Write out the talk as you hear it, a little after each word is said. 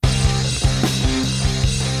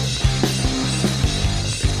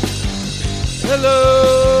Hello!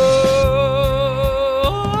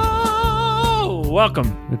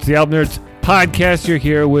 Welcome. It's the Album Nerds Podcast. You're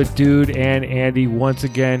here with Dude and Andy once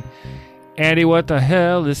again. Andy, what the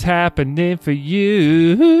hell is happening for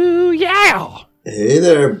you? Yeah! Hey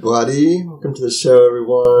there, buddy. Welcome to the show,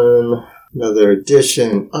 everyone. Another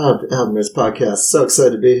edition of the Album Nerds Podcast. So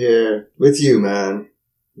excited to be here with you, man.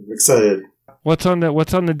 I'm excited. What's on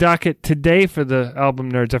the docket today for the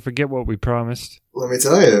Album Nerds? I forget what we promised. Let me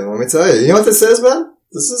tell you. You know what this is, man?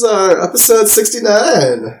 This is our episode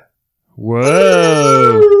 69.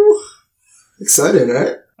 Whoa. Woo! Exciting,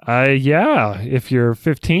 right? Yeah. If you're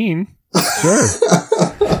 15, sure.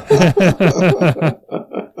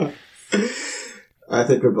 I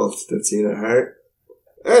think we're both 15 at heart.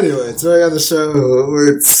 Anyway, today on the show,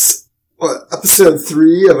 it's episode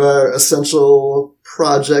 3 of our essential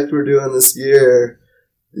project we're doing this year.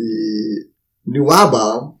 The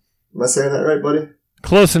Nwabam. Am I saying that right, buddy?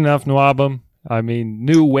 Close enough, Nwabam. I mean,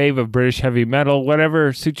 new wave of British heavy metal,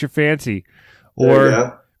 whatever suits your fancy.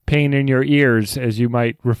 Or pain in your ears, as you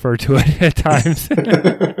might refer to it at times.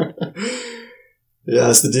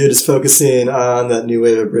 Yes, the dude is focusing on that new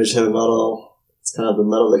wave of British heavy metal. It's kind of the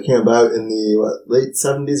metal that came about in the late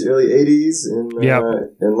 70s, early 80s in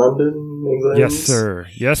London, England. Yes, sir.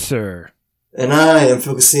 Yes, sir. And I am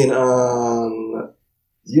focusing on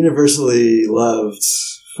universally loved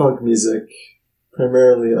funk music,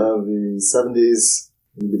 primarily of the 70s.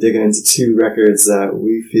 We'll be digging into 2 records that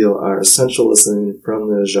we feel are essential listening from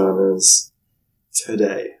those genres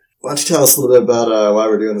today. Why don't you tell us a little bit about why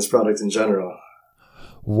we're doing this project in general?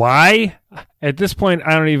 Why? At this point,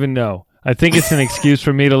 I don't even know. I think it's an excuse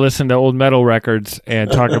for me to listen to old metal records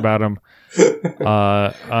and talk about them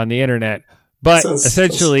on the internet. But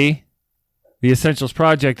essentially, the Essentials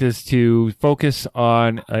Project is to focus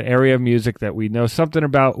on an area of music that we know something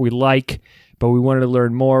about, we like, but we wanted to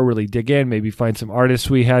learn more, really dig in, maybe find some artists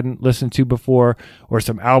we hadn't listened to before, or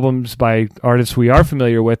some albums by artists we are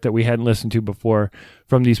familiar with that we hadn't listened to before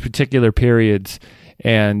from these particular periods,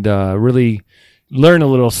 and really learn a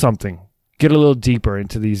little something, get a little deeper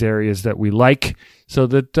into these areas that we like, so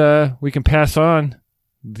that we can pass on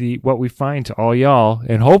what we find to all y'all,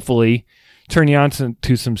 and hopefully turn you on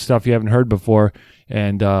to some stuff you haven't heard before,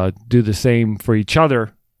 and do the same for each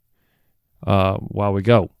other while we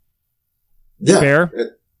go. Yeah, fair?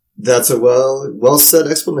 That's a well said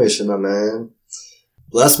explanation, my man.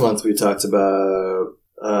 Last month we talked about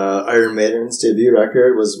Iron Maiden's debut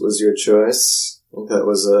record was your choice. I think that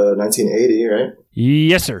was 1980, right?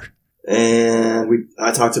 Yes, sir. And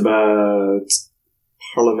I talked about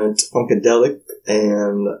Parliament Funkadelic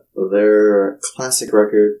and their classic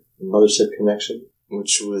record, Mothership Connection,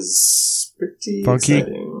 which was pretty funky.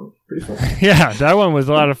 Exciting. Pretty fun. Yeah, that one was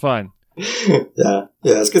a lot of fun. Yeah,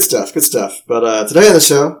 it's good stuff. But today on the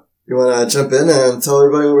show, you want to jump in and tell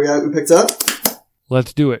everybody what we picked up?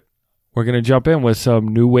 Let's do it. We're going to jump in with some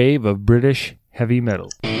new wave of British heavy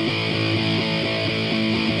metal.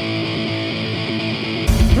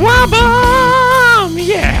 Wabam!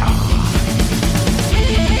 Yeah!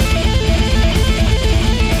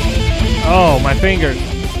 Oh, my fingers.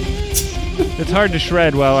 It's hard to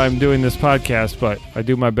shred while I'm doing this podcast, but I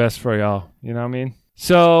do my best for y'all. You know what I mean?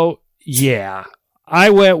 So, yeah, I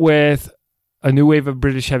went with a new wave of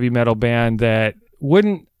British heavy metal band that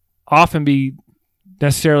wouldn't often be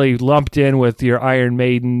necessarily lumped in with your Iron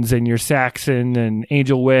Maidens and your Saxon and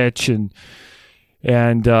Angel Witch and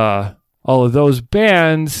all of those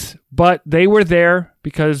bands, but they were there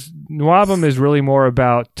because Nwabam is really more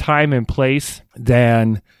about time and place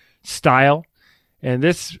than style. And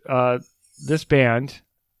this band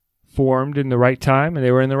formed in the right time and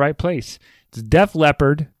they were in the right place. It's Def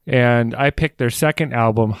Leppard, and I picked their second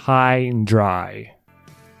album, High and Dry.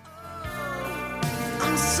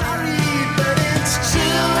 I'm sorry, but it's true.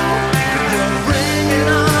 You're bringing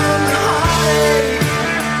on the heartache,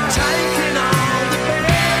 taking all the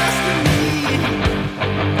best of me.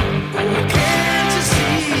 Oh, can't you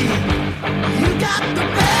see? You got the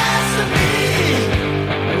best of me.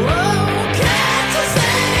 Oh, can't you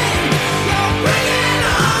see? You're bringing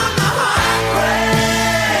on the heartbreak.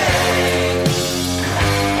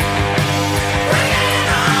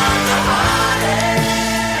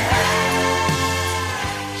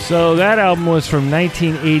 So that album was from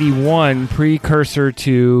 1981, precursor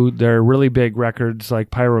to their really big records like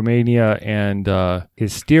Pyromania and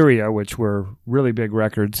Hysteria, which were really big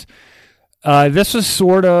records. This was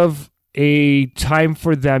sort of a time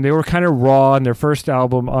for them. They were kind of raw, and their first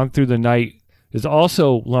album, On Through the Night, is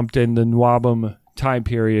also lumped in the Nwabam time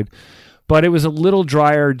period. But it was a little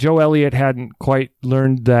drier. Joe Elliott hadn't quite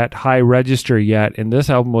learned that high register yet, and this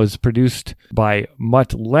album was produced by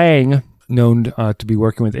Mutt Lange, known to be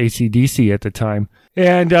working with AC/DC at the time.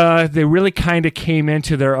 And they really kind of came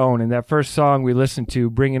into their own. And that first song we listened to,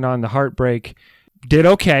 Bringing On the Heartbreak, did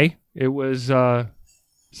okay. It was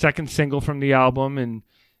second single from the album, and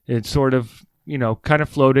it sort of, kind of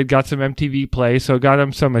floated, got some MTV play, so it got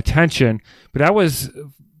them some attention. But that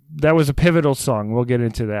was a pivotal song. We'll get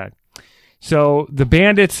into that. So the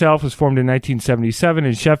band itself was formed in 1977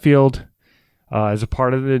 in Sheffield as a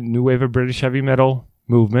part of the new wave of British heavy metal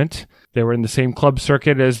movement. They were in the same club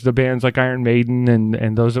circuit as the bands like Iron Maiden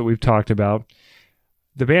and those that we've talked about.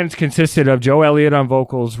 The band consisted of Joe Elliott on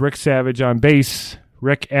vocals, Rick Savage on bass,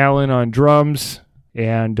 Rick Allen on drums,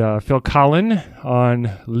 and Phil Collin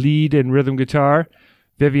on lead and rhythm guitar.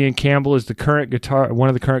 Vivian Campbell is one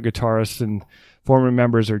of the current guitarists, and former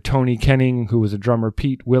members are Tony Kenning, who was a drummer,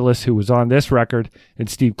 Pete Willis, who was on this record, and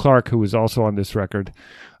Steve Clark, who was also on this record.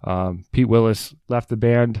 Pete Willis left the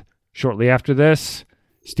band shortly after this.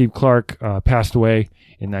 Steve Clark passed away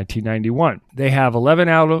in 1991. They have 11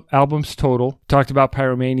 albums total. Talked about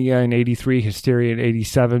Pyromania in 83, Hysteria in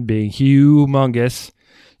 87 being humongous.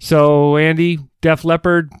 So, Andy, Def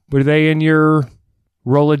Leppard, were they in your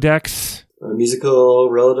Rolodex? Musical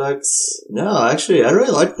Rolodex? No, actually, I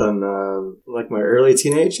really liked them. Like my early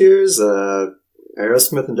teenage years,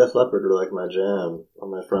 Aerosmith and Def Leppard were like my jam. All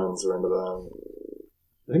my friends were into them.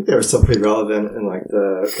 I think they were still pretty relevant in like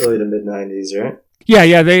the early to mid 90s, right?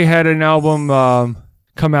 Yeah, they had an album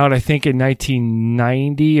come out, I think, in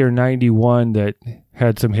 1990 or 91 that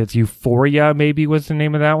had some hits. Euphoria, maybe, was the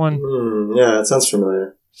name of that one? Yeah, it sounds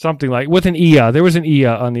familiar. Something like, with an Ia. There was an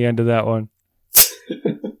Ia on the end of that one.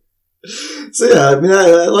 So yeah, I mean,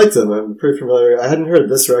 I liked them. I'm pretty familiar. I hadn't heard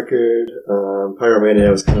this record. Pyromania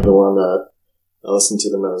was kind of the one that I listened to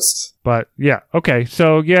the most. But yeah, okay.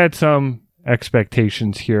 So you had some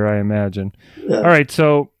expectations here, I imagine. Yeah. All right,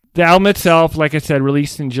 so the album itself, like I said,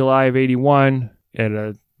 released in July of 81 at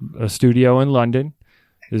a studio in London.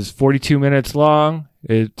 Is 42 minutes long.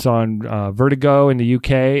 It's on Vertigo in the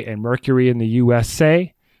UK and Mercury in the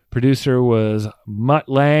USA. Producer was Mutt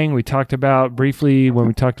Lange. We talked about briefly when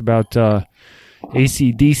we talked about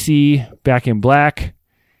AC/DC, Back in Black.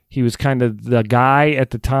 He was kind of the guy at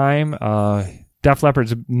the time. Def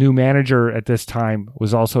Leppard's new manager at this time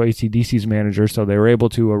was also AC/DC's manager, so they were able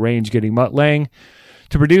to arrange getting Mutt Lange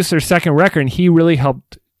to produce their second record, and he really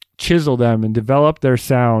helped chisel them and develop their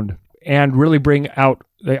sound and really bring out,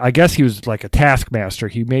 I guess he was like a taskmaster.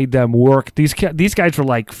 He made them work. These guys were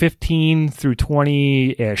like 15 through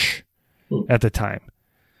 20-ish at the time.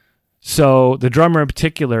 So the drummer in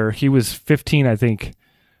particular, he was 15, I think,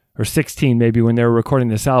 or 16 maybe when they were recording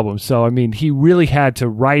this album. So, I mean, he really had to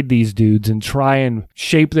ride these dudes and try and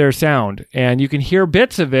shape their sound. And you can hear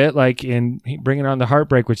bits of it, like in Bringing On the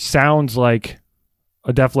Heartbreak, which sounds like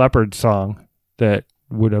a Def Leppard song that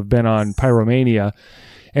would have been on Pyromania.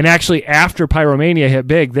 And actually, after Pyromania hit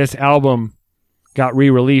big, this album got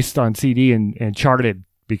re-released on CD and charted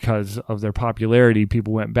because of their popularity.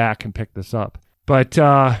 People went back and picked this up. But,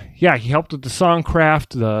 yeah, he helped with the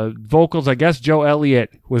songcraft, the vocals. I guess Joe Elliott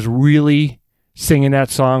was really singing that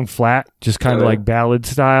song flat, just kind of like ballad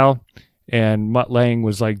style. And Mutt Lange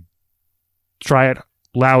was like, try it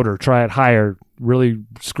louder, try it higher, really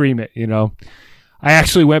scream it, I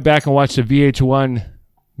actually went back and watched a VH1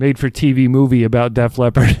 made-for-TV movie about Def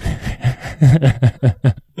Leppard.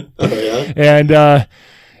 Oh, yeah?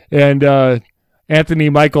 And Anthony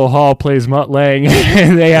Michael Hall plays Mutt Lange,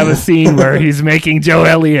 and they have a scene where he's making Joe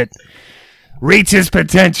Elliott reach his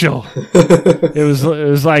potential. It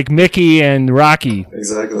was like Mickey and Rocky.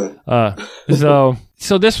 Exactly. So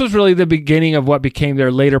this was really the beginning of what became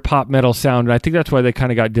their later pop metal sound, and I think that's why they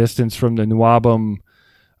kind of got distance from the Nwabum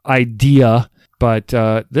idea. But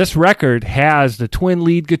this record has the twin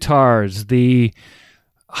lead guitars, the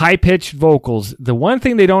high-pitched vocals. The one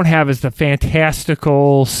thing they don't have is the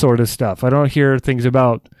fantastical sort of stuff. I don't hear things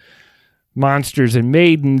about monsters and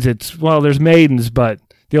maidens. There's maidens, but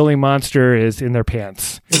the only monster is in their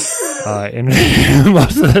pants in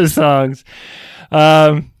most of the songs.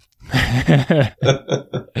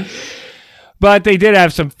 But they did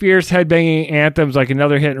have some fierce headbanging anthems like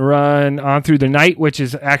Another Hit and Run, On Through the Night, which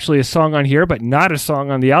is actually a song on here, but not a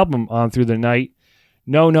song on the album On Through the Night.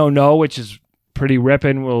 No, No, No, which is pretty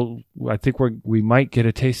ripping. I think we might get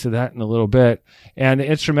a taste of that in a little bit. And the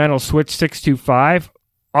instrumental Switch 625,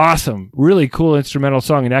 awesome. Really cool instrumental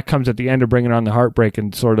song, and that comes at the end of Bringing On the Heartbreak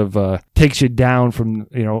and sort of takes you down from,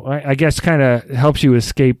 I guess kind of helps you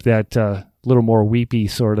escape that little more weepy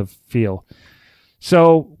sort of feel.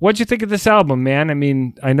 So, what'd you think of this album, man? I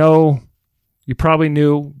mean, I know you probably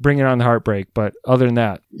knew Bringing On the Heartbreak, but other than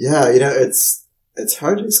that. Yeah, it's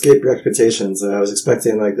hard to escape your expectations. I was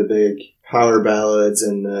expecting like the big power ballads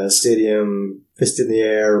and stadium fist in the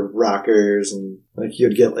air rockers, and like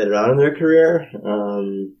you'd get later on in their career.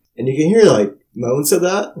 And you can hear like moments of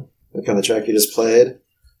that, like on the track you just played.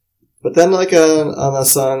 But then like on that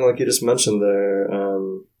song, like you just mentioned there,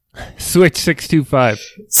 Switch 625.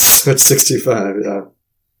 Switch 65, yeah.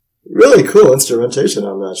 Really cool instrumentation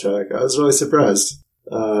on that track. I was really surprised.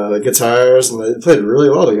 The guitars, and they played really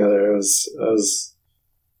well together. I was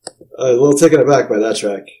a little taken aback by that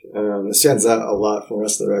track. It stands out a lot from the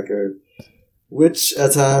rest of the record, which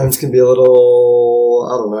at times can be a little,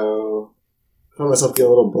 I don't know, I find myself getting a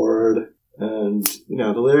little bored. And, you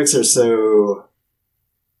know, the lyrics are so,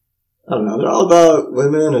 I don't know, they're all about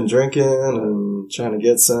women and drinking and trying to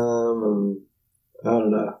get some, and I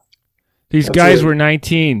don't know. These guys were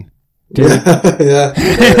 19. Yeah.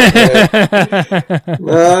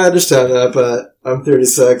 No, I understand that, but I'm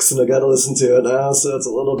 36 and I gotta listen to it now, so it's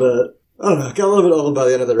a little bit, I don't know, got a little bit old by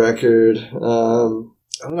the end of the record.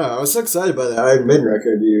 I don't know, I was so excited by the Iron Maiden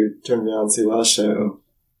record you turned me on to last show.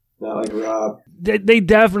 Not like Rob. They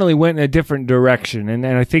definitely went in a different direction, and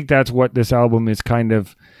I think that's what this album is kind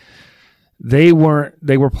of. They were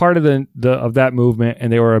part of the of that movement,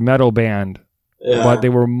 and they were a metal band. Yeah. But they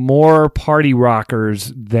were more party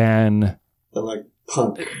rockers than like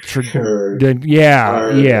punk.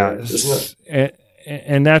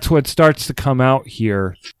 And that's what starts to come out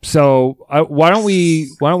here. So why don't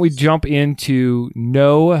we jump into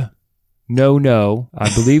No. I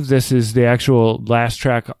believe this is the actual last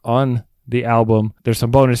track on the album. There's some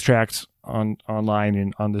bonus tracks online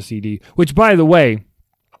and on the CD. Which, by the way,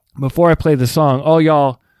 before I play the song,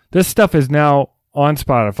 y'all, this stuff is now on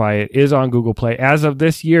Spotify. It is on Google Play. As of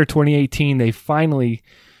this year, 2018, they finally,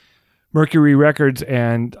 Mercury Records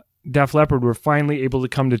and Def Leppard were finally able to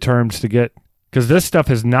come to terms to get, because this stuff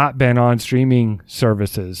has not been on streaming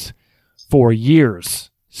services for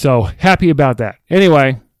years. So happy about that.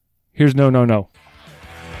 Anyway, here's No.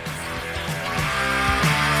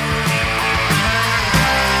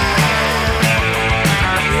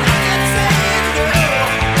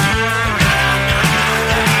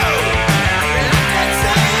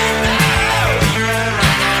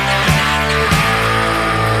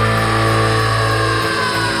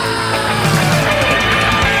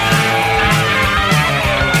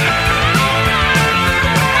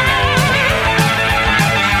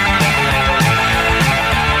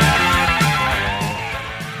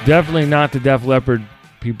 Definitely not the Def Leppard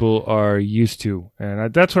people are used to.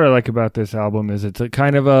 And that's what I like about this album is it's a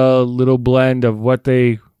kind of a little blend of what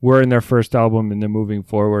they were in their first album and then moving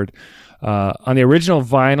forward. On the original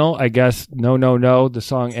vinyl, I guess, No, the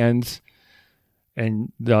song ends.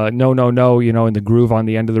 And the No, you know, in the groove on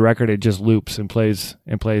the end of the record, it just loops and plays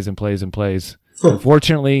and plays and plays and plays.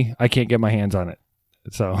 Unfortunately, I can't get my hands on it.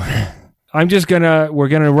 So we're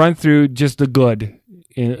going to run through just the good.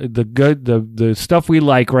 The stuff we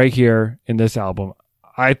like right here in this album.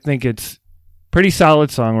 I think it's pretty solid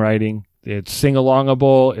songwriting. It's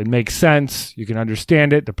sing-alongable. It makes sense. You can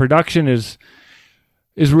understand it. The production is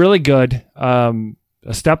really good. A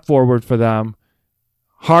step forward for them.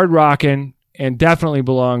 Hard rocking, and definitely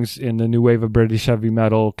belongs in the new wave of British heavy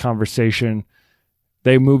metal conversation.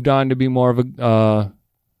 They moved on to be more of a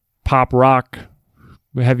pop rock,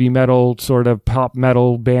 heavy metal, sort of pop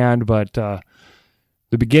metal band, but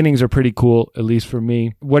the beginnings are pretty cool, at least for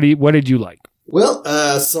me. What did you like? Well,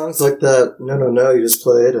 songs like that No you just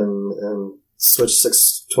played and Switch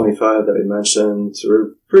 625 that we mentioned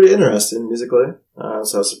were pretty interesting musically.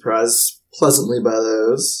 So I was surprised pleasantly by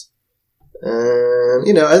those. And,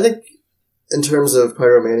 you know, I think in terms of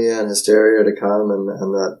Pyromania and Hysteria to come and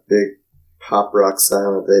that big pop rock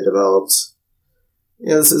sound that they developed, you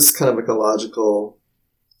know, this is kind of like a logical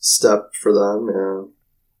step for them, you know,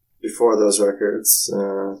 before those records.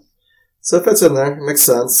 So it fits in there. It makes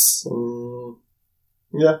sense.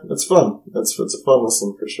 Yeah, it's fun. It's a fun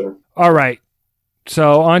listen for sure. All right.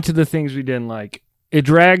 So on to the things we didn't like. It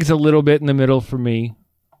drags a little bit in the middle for me.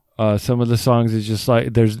 Some of the songs is just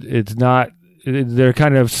like they're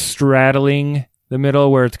kind of straddling the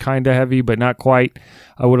middle where it's kind of heavy, but not quite.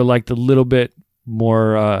 I would have liked a little bit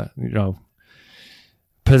more,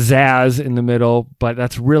 pizzazz in the middle, but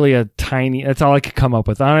that's really that's all I could come up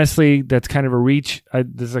with. Honestly, that's kind of a reach.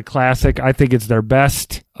 This is a classic. I think it's their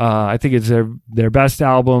best. I think it's their best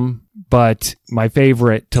album, but my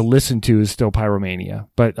favorite to listen to is still Pyromania.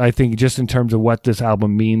 But I think just in terms of what this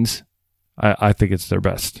album means, I think it's their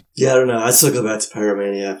best. Yeah, I don't know. I'd still go back to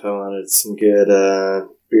Pyromania if I wanted some good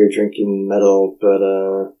beer drinking metal, but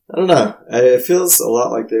I don't know. It feels a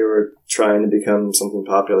lot like they were trying to become something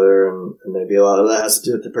popular, and maybe a lot of that has to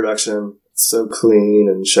do with the production. It's so clean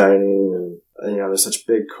and shiny, and there's such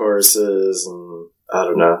big choruses, and I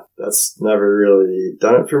don't know. That's never really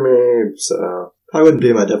done it for me, so probably wouldn't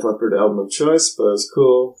be my Def Leppard album of choice, but it was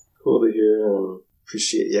cool to hear, and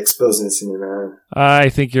appreciate you exposing it to me, man. I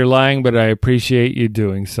think you're lying, but I appreciate you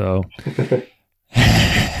doing so.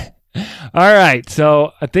 All right,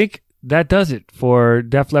 so I think that does it for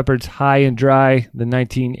Def Leppard's High and Dry, the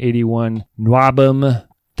 1981 Nwabum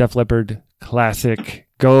Def Leppard classic.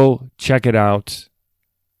 Go check it out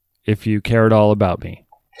if you care at all about me.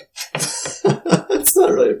 It's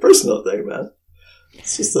not really a personal thing, man.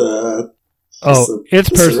 It's just it's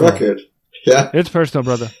personal. A record. Yeah. It's personal,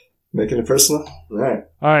 brother. Making it personal? All right.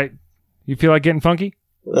 All right. You feel like getting funky?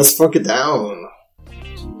 Let's funk it down.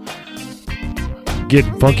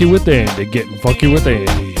 Getting funky with Andy. Getting funky with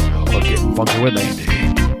Andy. Getting funky with Andy.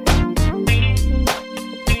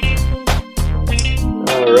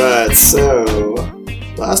 All right. So,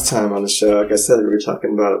 last time on the show, like I said, we were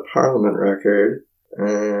talking about a Parliament record.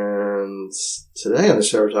 And today on the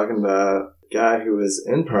show, we're talking about a guy who was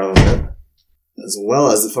in Parliament, as well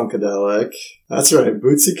as the Funkadelic. That's right,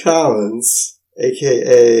 Bootsy Collins,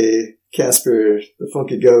 a.k.a. Casper the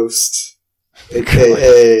Funky Ghost,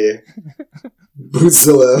 a.k.a.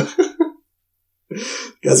 Bootzilla.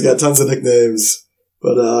 Guy's got tons of nicknames.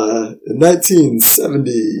 But in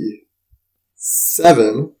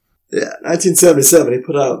 1977, he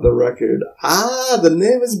put out the record. The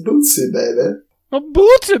name is Bootsy, baby. A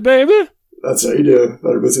Bootsy, baby. That's right, you do.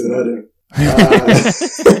 Better Bootsy than I do.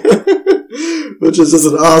 Which is just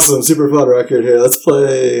an awesome, super fun record here. Let's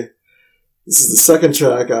play. This is the second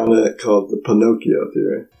track on it called The Pinocchio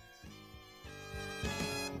Theory.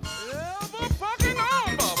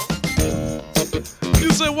 You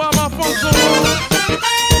say why my funk so long?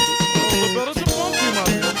 The better the funky, my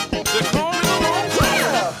man. They call me the wrong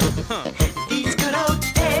song. These good old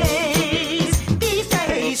days, these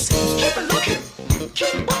days. Keep it looking,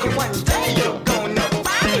 keep walking. One day you're gonna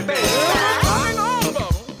find me, baby. I know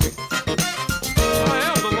about them. I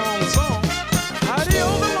am the long song. The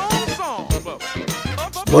long song,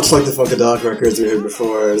 Much like the Funkadelic records we heard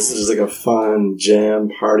before, this is just like a fun jam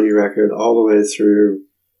party record all the way through.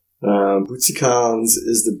 Bootsy Collins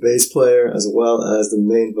is the bass player as well as the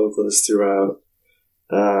main vocalist throughout.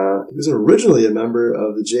 He was originally a member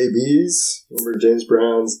of the JBs. Remember James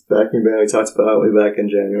Brown's backing band we talked about way back in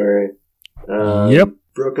January. Yep.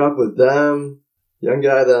 Broke up with them. Young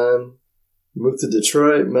guy then. Moved to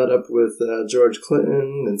Detroit, met up with George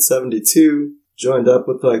Clinton in 1972. Joined up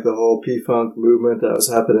with like the whole P-Funk movement that was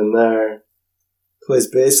happening there. Plays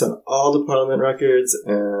bass on all the Parliament records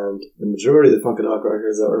and the majority of the Funkadelic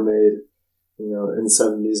records that were made, in the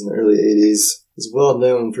 70s and early 80s. He's well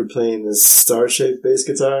known for playing this star-shaped bass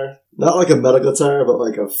guitar. Not like a metal guitar, but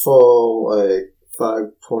like a full, like,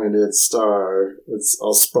 5-pointed star. It's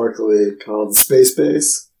all sparkly, called space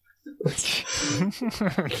bass. It's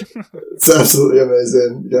absolutely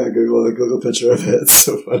amazing. You gotta Google a Google picture of it. It's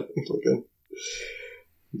so funny looking.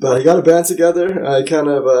 But he got a band together. Kind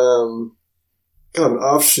of an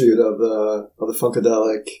offshoot of the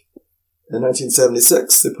Funkadelic. In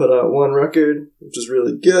 1976, they put out one record, which was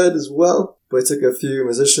really good as well. But he took a few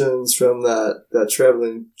musicians from that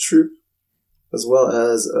traveling troupe, as well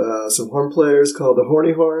as some horn players called the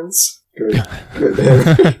Horny Horns. Great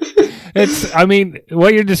name.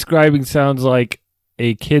 What you're describing sounds like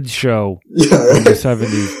a kid's show Yeah, from the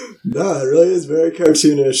 70s. No, it really is very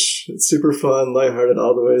cartoonish. It's super fun, lighthearted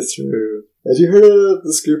all the way through. Had you heard of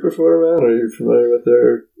this group before, man? Are you familiar with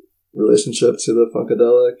their relationship to the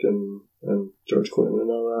Funkadelic and George Clinton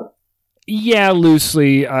and all that? Yeah,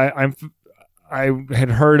 loosely. I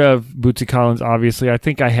had heard of Bootsy Collins, obviously. I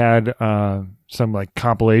think I had some like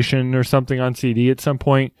compilation or something on CD at some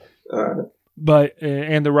point. But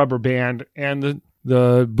and the Rubber Band and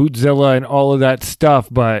the Bootzilla and all of that stuff,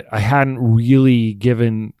 but I hadn't really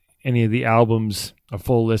given any of the albums a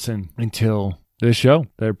full listen until this show.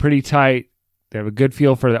 They're pretty tight. They have a good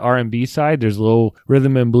feel for the R&B side. There's a little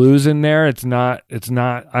rhythm and blues in there. It's not,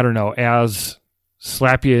 I don't know, as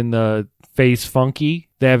slap you in the face funky.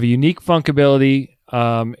 They have a unique funkability,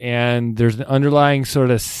 and there's an underlying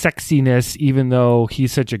sort of sexiness, even though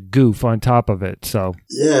he's such a goof on top of it. So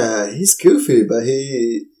yeah, he's goofy, but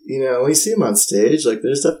he, when you see him on stage, like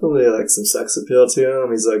there's definitely like some sex appeal to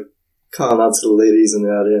him. He's like calling out to the ladies in the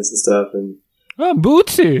audience and stuff, and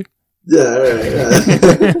Bootsy. Yeah, right, yeah.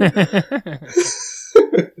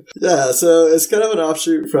 Yeah, so it's kind of an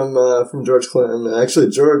offshoot from George Clinton. Actually,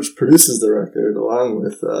 George produces the record along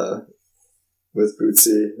with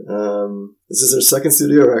Bootsy. This is their second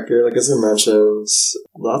studio record, like as I mentioned.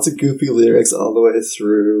 Lots of goofy lyrics all the way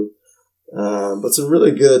through. But some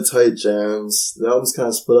really good tight jams. The album's kind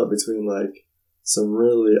of split up between like some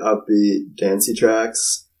really upbeat, dancey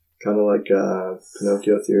tracks, kind of like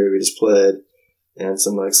Pinocchio Theory we just played, and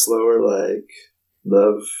some like slower, like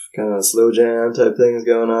love, kind of slow jam type things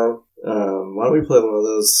going on. Why don't we play one of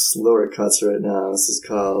those slower cuts right now? This is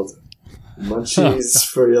called Munchies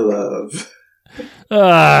for Your Love.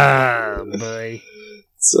 Ah, boy.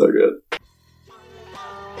 So good.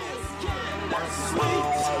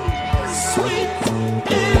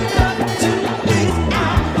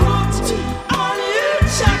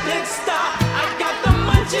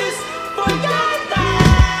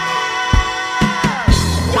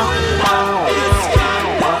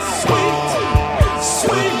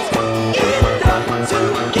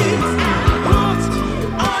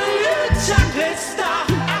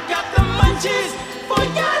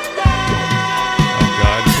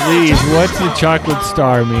 Please, what's the chocolate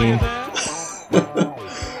star mean?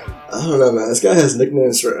 I don't know, man. This guy has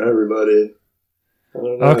nicknames for everybody. I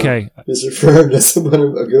don't know. Okay. If he's referring to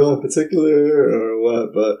someone, a girl in particular, or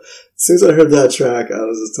what? But as soon as I heard that track, I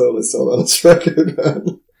was just totally sold on this record,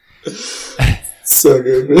 man. So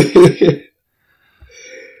good.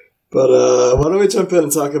 But why don't we jump in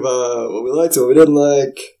and talk about what we liked, what we didn't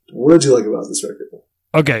like? What did you like about this record?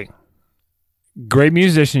 Okay. Great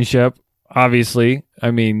musicianship, obviously. I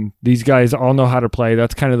mean, these guys all know how to play.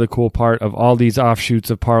 That's kind of the cool part of all these offshoots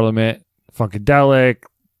of Parliament. Funkadelic,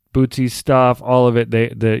 Bootsy's stuff, all of it.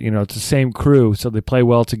 It's the same crew, so they play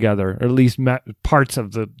well together, or at least parts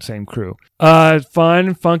of the same crew.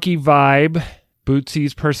 Fun, funky vibe.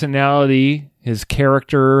 Bootsy's personality, his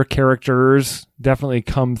characters definitely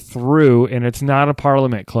come through, and it's not a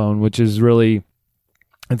Parliament clone, which is really,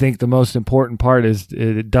 I think, the most important part is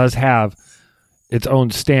it does have its own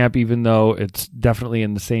stamp, even though it's definitely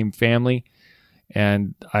in the same family.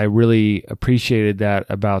 And I really appreciated that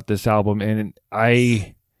about this album. And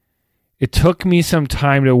it took me some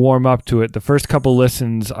time to warm up to it. The first couple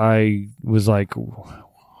listens, I was like,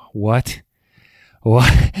 what?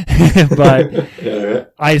 But Yeah.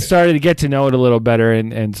 I started to get to know it a little better.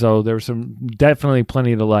 And so there was definitely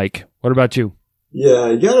plenty to like. What about you? Yeah,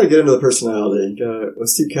 you gotta get into the personality.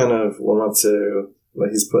 Once you kind of warm up to what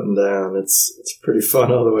he's putting down, it's pretty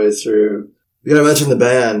fun all the way through. You gotta mention the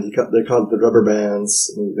band. They're called the Rubber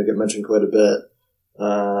Bands. They get mentioned quite a bit.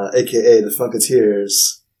 AKA the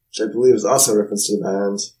Funketeers, which I believe is also a reference to the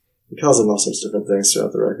band. He calls them all sorts of different things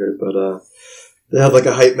throughout the record, but they have like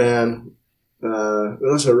a hype man.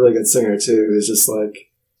 There's also a really good singer too, who's just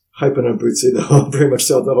like hyping up Bootsy pretty much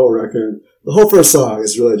throughout the whole record. The whole first song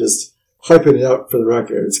is really just hyping it up for the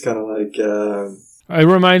record. It's kind of like It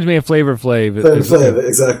reminds me of Flavor Flav. Flav,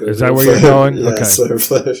 exactly. Is that where you're going? Yeah, Okay. Flavor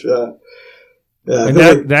Flav, yeah.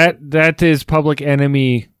 And that is Public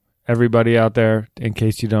Enemy, everybody out there, in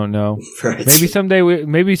case you don't know. Right.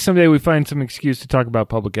 Maybe someday we find some excuse to talk about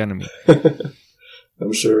Public Enemy.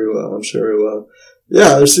 I'm sure we will.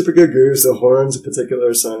 Yeah, they're super good grooves. The horns in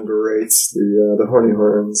particular sound great. The horny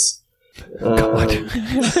horns.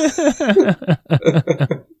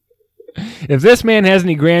 If this man has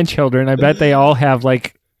any grandchildren, I bet they all have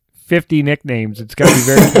like 50 nicknames. It's got to be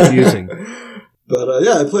very confusing. But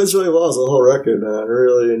yeah, it plays really well as a whole record, man. I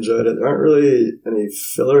really enjoyed it. There aren't really any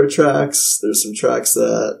filler tracks. There's some tracks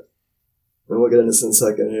that, and we'll get into this in a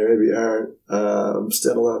second here, maybe aren't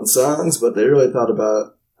standalone songs, but they really thought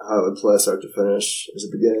about how it would play start to finish. There's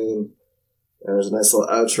a beginning, and there's a nice little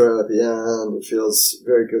outro at the end. It feels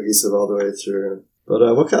very cohesive all the way through.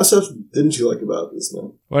 But what kind of stuff didn't you like about this,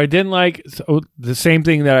 man? Well, I didn't like the same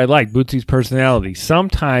thing that I liked, Bootsy's personality.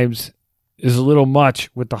 Sometimes is a little much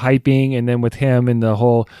with the hyping, and then with him and the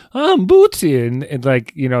whole, I'm Bootsy, and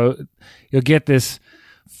like, you'll get this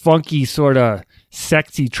funky sort of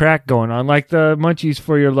sexy track going on, like the Munchies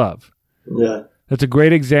for Your Love. Yeah. That's a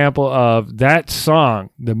great example of that song.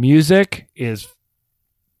 The music is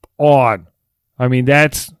on. I mean,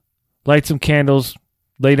 that's light some candles,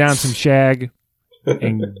 lay down some shag,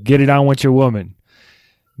 and get it on with your woman.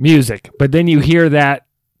 Music. But then you hear that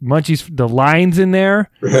Munchies, the lines in there,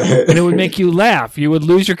 Right. and it would make you laugh. You would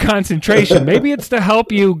lose your concentration. Maybe it's to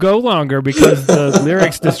help you go longer because the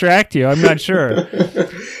lyrics distract you. I'm not sure.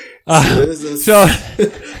 It's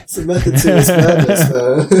a method to his madness,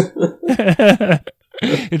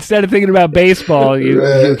 Instead of thinking about baseball, you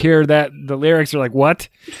Right. hear that the lyrics are like, what?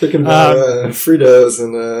 Thinking about Fritos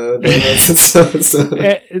and donuts and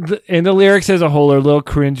stuff. And the lyrics as a whole are a little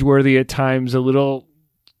cringeworthy at times, a little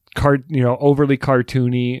overly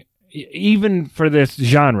cartoony, even for this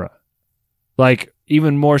genre. Like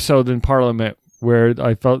even more so than Parliament, where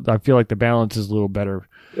I feel like the balance is a little better.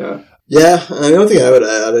 Yeah. Yeah, and the only thing I would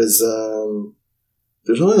add is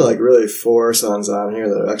there's only like really 4 songs on here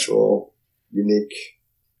that are actual unique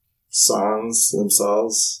songs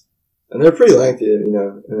themselves. And they're pretty lengthy, in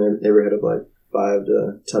their neighborhood of like 5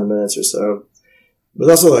 to 10 minutes or so. But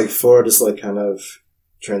also like 4 just like kind of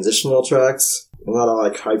transitional tracks. A lot of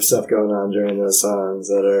like hype stuff going on during those songs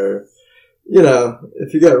that are,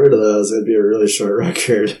 if you got rid of those, it'd be a really short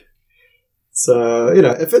record. So,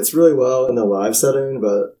 it fits really well in the live setting,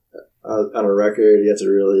 but on a record, you have to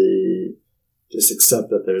really just accept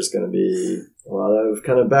that there's going to be a lot of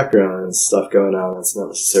kind of background stuff going on that's not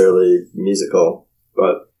necessarily musical,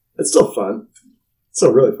 but it's still fun. It's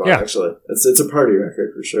still really fun, actually. It's a party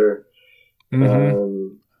record for sure.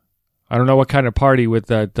 Mm-hmm. I don't know what kind of party with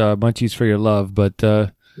that Munchies for Your Love, but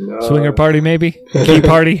swinger party maybe? Key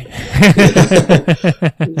party?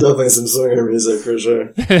 Definitely some swinger music for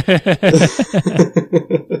sure.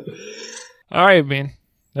 All right, man.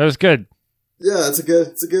 That was good. Yeah, it's a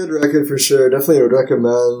good record for sure. Definitely would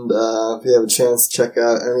recommend if you have a chance to check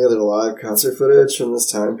out any other live concert footage from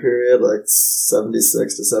this time period, like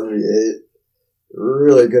 76 to 78.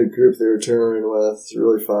 Really good group they were touring with.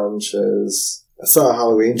 Really fun shows. I saw a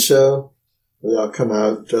Halloween show. They all come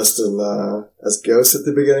out dressed in as ghosts at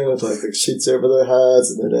the beginning with like the sheets over their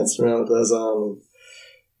heads, and they're dancing around with those on.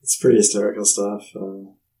 It's pretty hysterical stuff.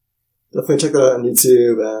 Definitely check that out on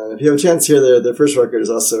YouTube. And if you have a chance to hear their first record is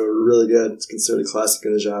also really good. It's considered a classic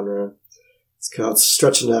in the genre. It's called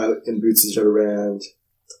Stretching Out in Bootsy's Rubber Band.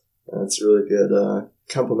 And it's a really good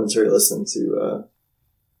complimentary listen to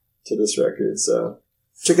this record. So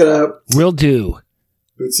check it out. Will do.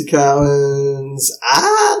 Bootsy Collins.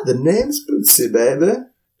 The name's Bootsy, baby.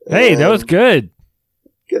 Hey, that was good.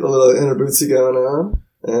 Get a little inner Bootsy going on.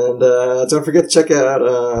 And don't forget to check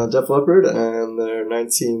out Def Leppard and their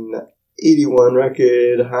 1981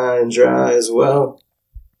 record, High and Dry, as well.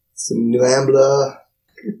 Some New Ambler.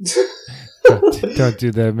 Don't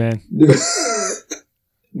do that, man.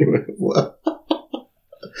 New Ambler.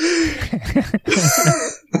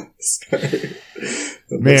 Sorry.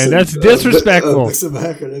 Man, that's disrespectful. Mix some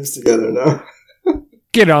acronyms together now.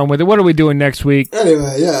 Get on with it. What are we doing next week?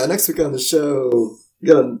 Anyway, next week on the show, we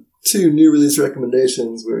got 2 new release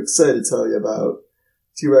recommendations. We're excited to tell you about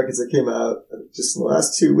 2 records that came out just in the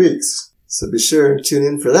last 2 weeks. So be sure to tune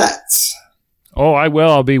in for that. Oh, I will.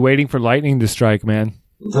 I'll be waiting for lightning to strike, man.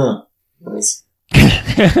 Nice.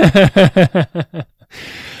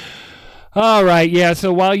 All right, yeah,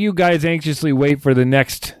 so while you guys anxiously wait for the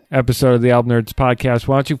next episode of the Album Nerds podcast,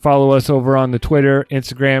 why don't you follow us over on the Twitter,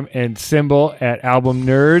 Instagram, and symbol at Album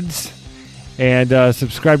Nerds, and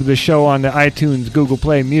subscribe to the show on the iTunes, Google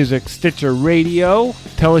Play Music, Stitcher Radio.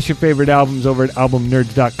 Tell us your favorite albums over at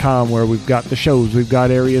albumnerds.com, where we've got the shows. We've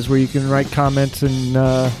got areas where you can write comments, and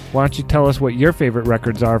why don't you tell us what your favorite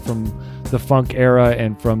records are from the funk era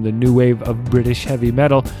and from the new wave of British heavy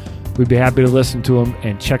metal. We'd be happy to listen to them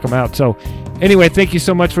and check them out. So anyway, thank you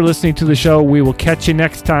so much for listening to the show. We will catch you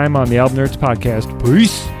next time on the Album Nerds podcast.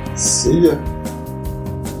 Peace. See ya.